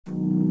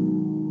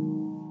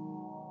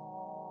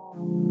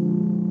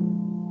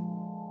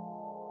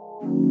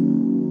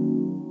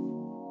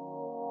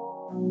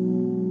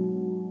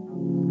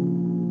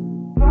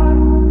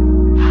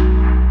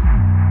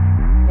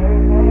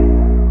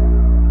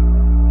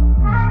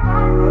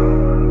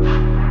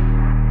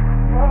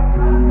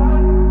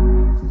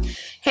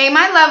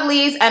my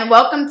lovelies, and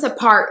welcome to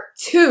part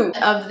 2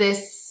 of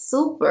this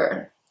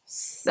super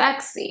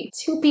sexy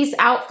two-piece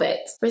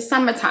outfit for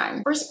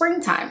summertime, for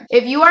springtime.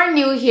 If you are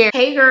new here,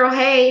 hey girl,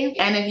 hey.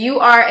 And if you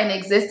are an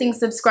existing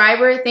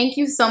subscriber, thank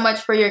you so much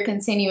for your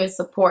continuous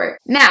support.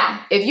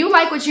 Now, if you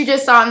like what you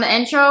just saw in the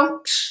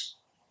intro,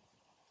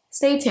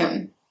 stay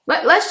tuned.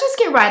 Let's just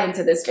get right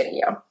into this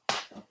video.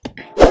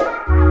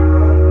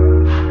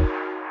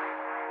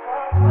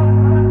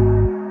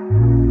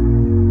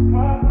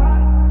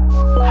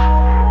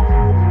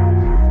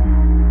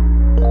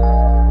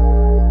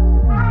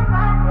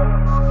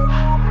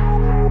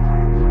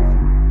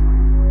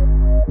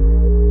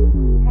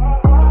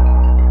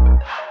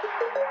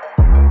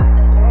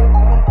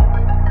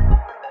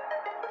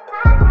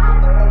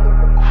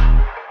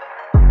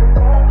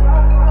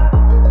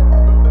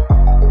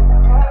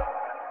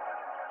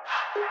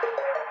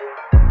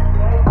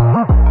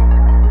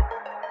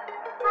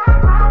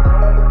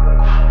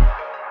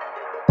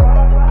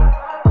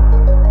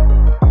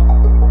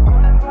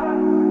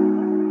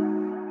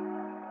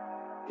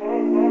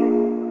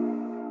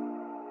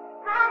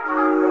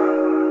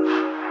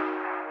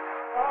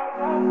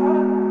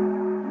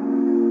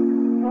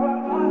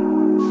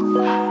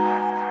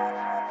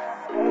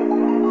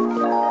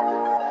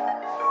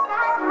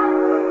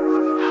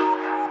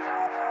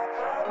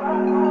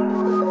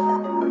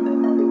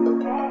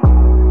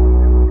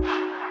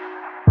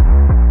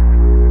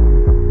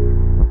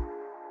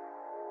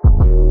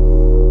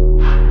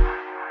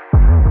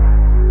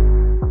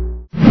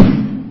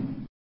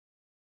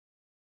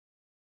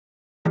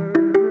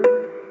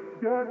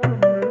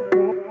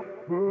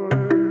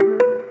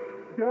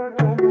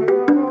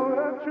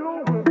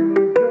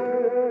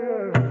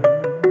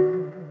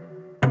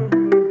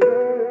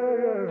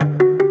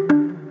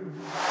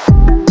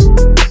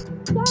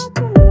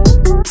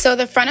 So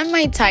the front of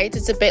my tights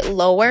is a bit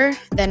lower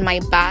than my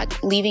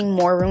back, leaving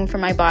more room for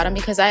my bottom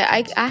because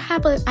I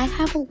have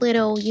a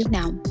little, you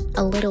know,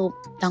 a little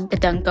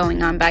dunk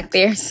going on back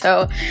there.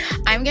 So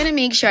I'm gonna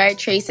make sure I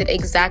trace it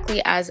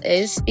exactly as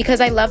is because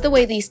I love the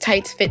way these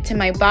tights fit to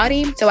my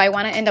body. So I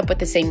want to end up with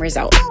the same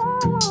result.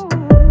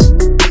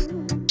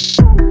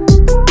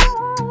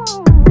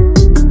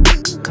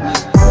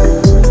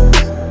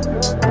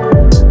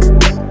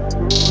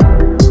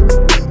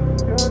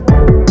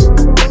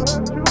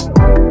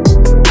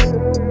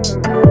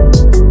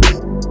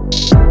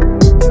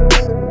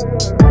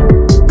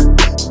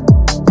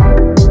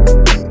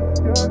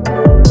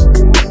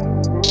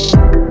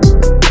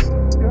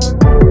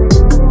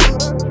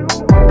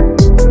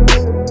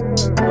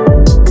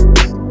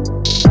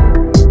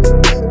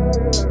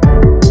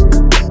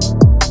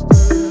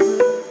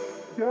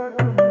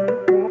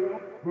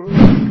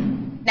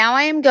 Now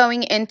I am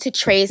going in to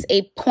trace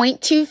a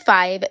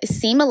 0.25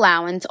 seam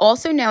allowance,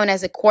 also known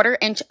as a 1/4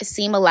 inch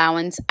seam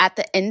allowance at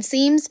the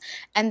inseams,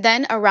 and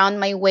then around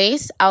my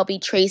waist, I'll be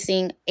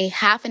tracing a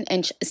 1/2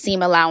 inch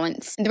seam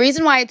allowance. And the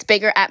reason why it's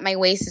bigger at my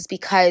waist is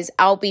because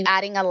I'll be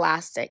adding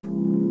elastic.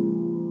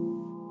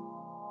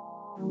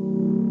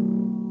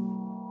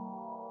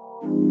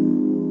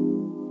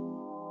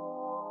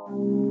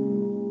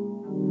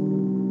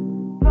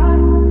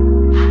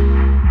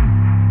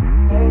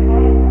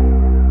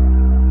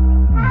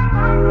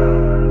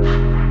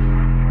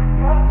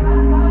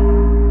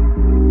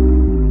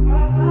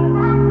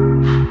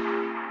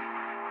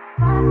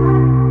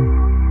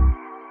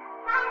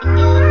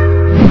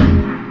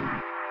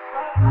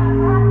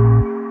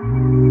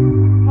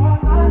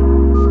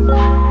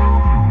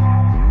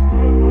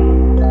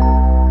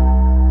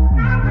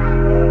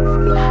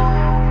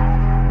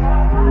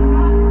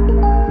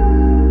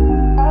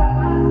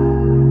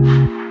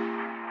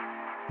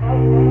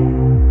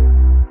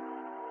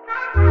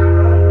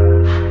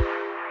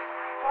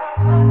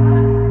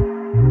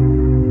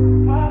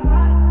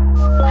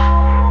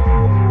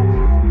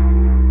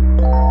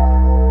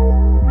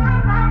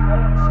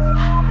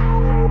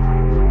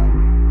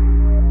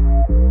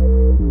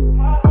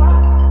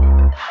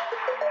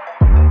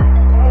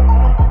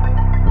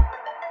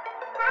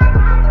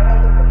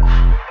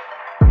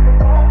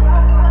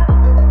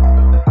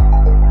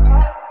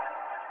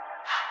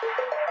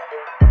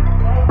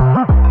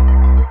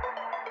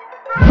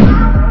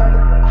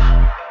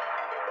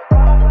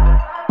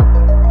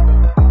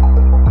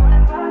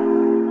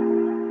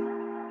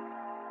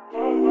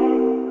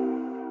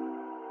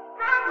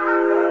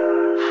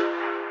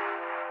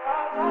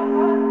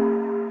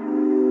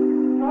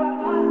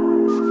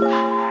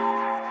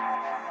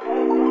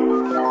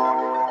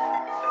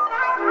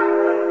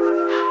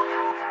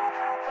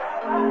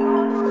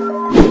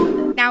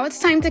 Now it's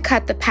time to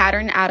cut the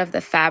pattern out of the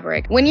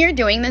fabric. When you're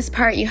doing this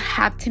part, you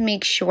have to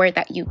make sure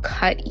that you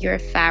cut your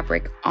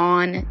fabric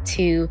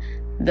onto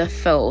the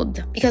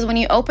fold, because when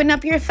you open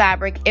up your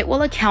fabric, it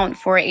will account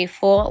for a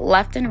full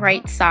left and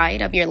right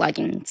side of your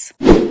leggings.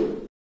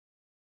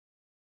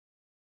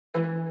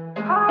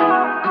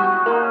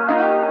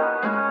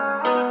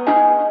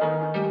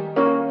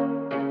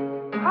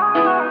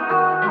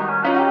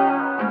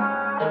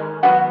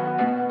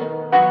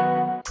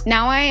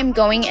 Now I am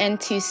going in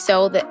to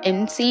sew the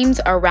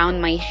inseams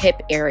around my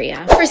hip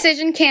area.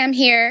 Precision cam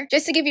here.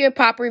 Just to give you a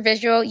proper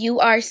visual, you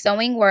are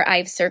sewing where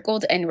I've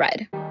circled in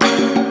red.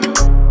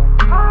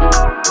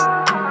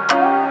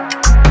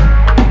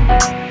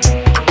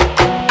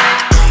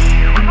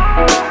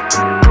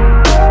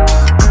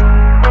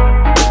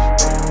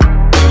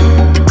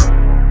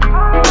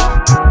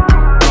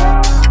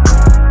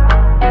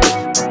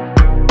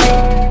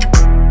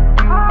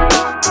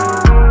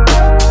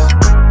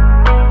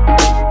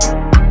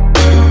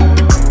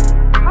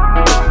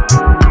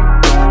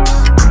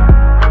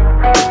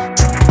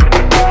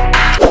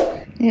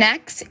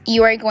 Next,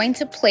 you are going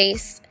to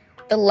place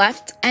the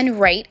left and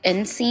right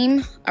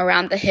inseam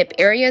around the hip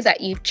area that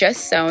you've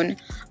just sewn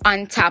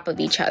on top of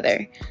each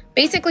other.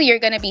 Basically, you're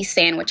going to be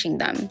sandwiching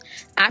them.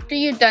 After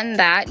you've done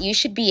that, you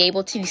should be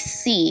able to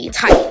see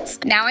tight.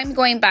 Now I'm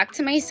going back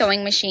to my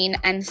sewing machine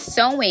and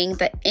sewing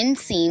the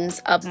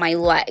inseams of my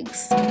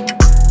legs.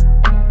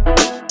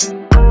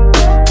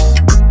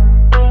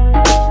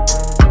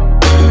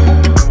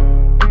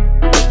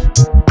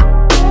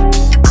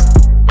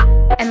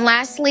 And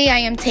lastly, I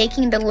am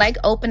taking the leg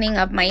opening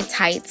of my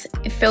tights,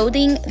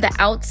 folding the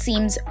out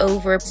seams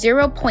over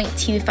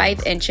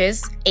 0.25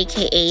 inches,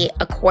 aka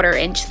a 1/4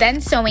 inch,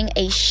 then sewing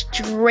a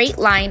straight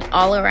line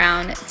all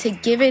around to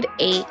give it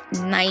a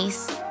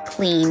nice,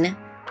 clean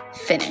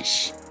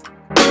finish.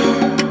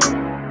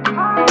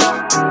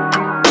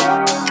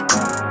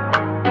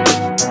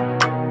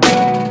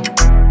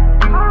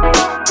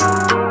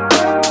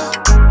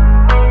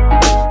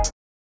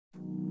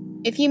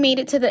 If you made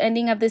it to the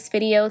ending of this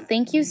video,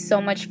 thank you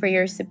so much for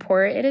your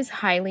support. It is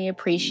highly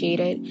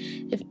appreciated.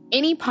 If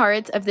any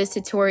parts of this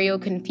tutorial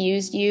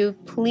confused you,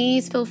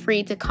 please feel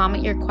free to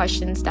comment your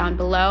questions down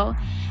below.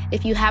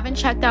 If you haven't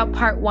checked out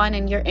part 1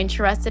 and you're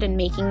interested in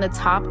making the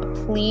top,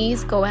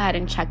 please go ahead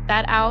and check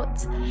that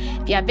out.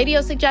 If you have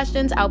video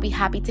suggestions, I'll be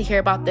happy to hear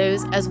about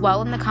those as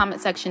well in the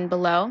comment section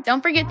below.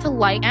 Don't forget to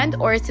like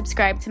and/or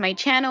subscribe to my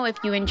channel if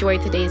you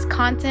enjoyed today's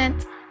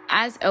content.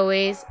 As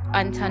always,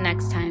 until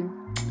next time.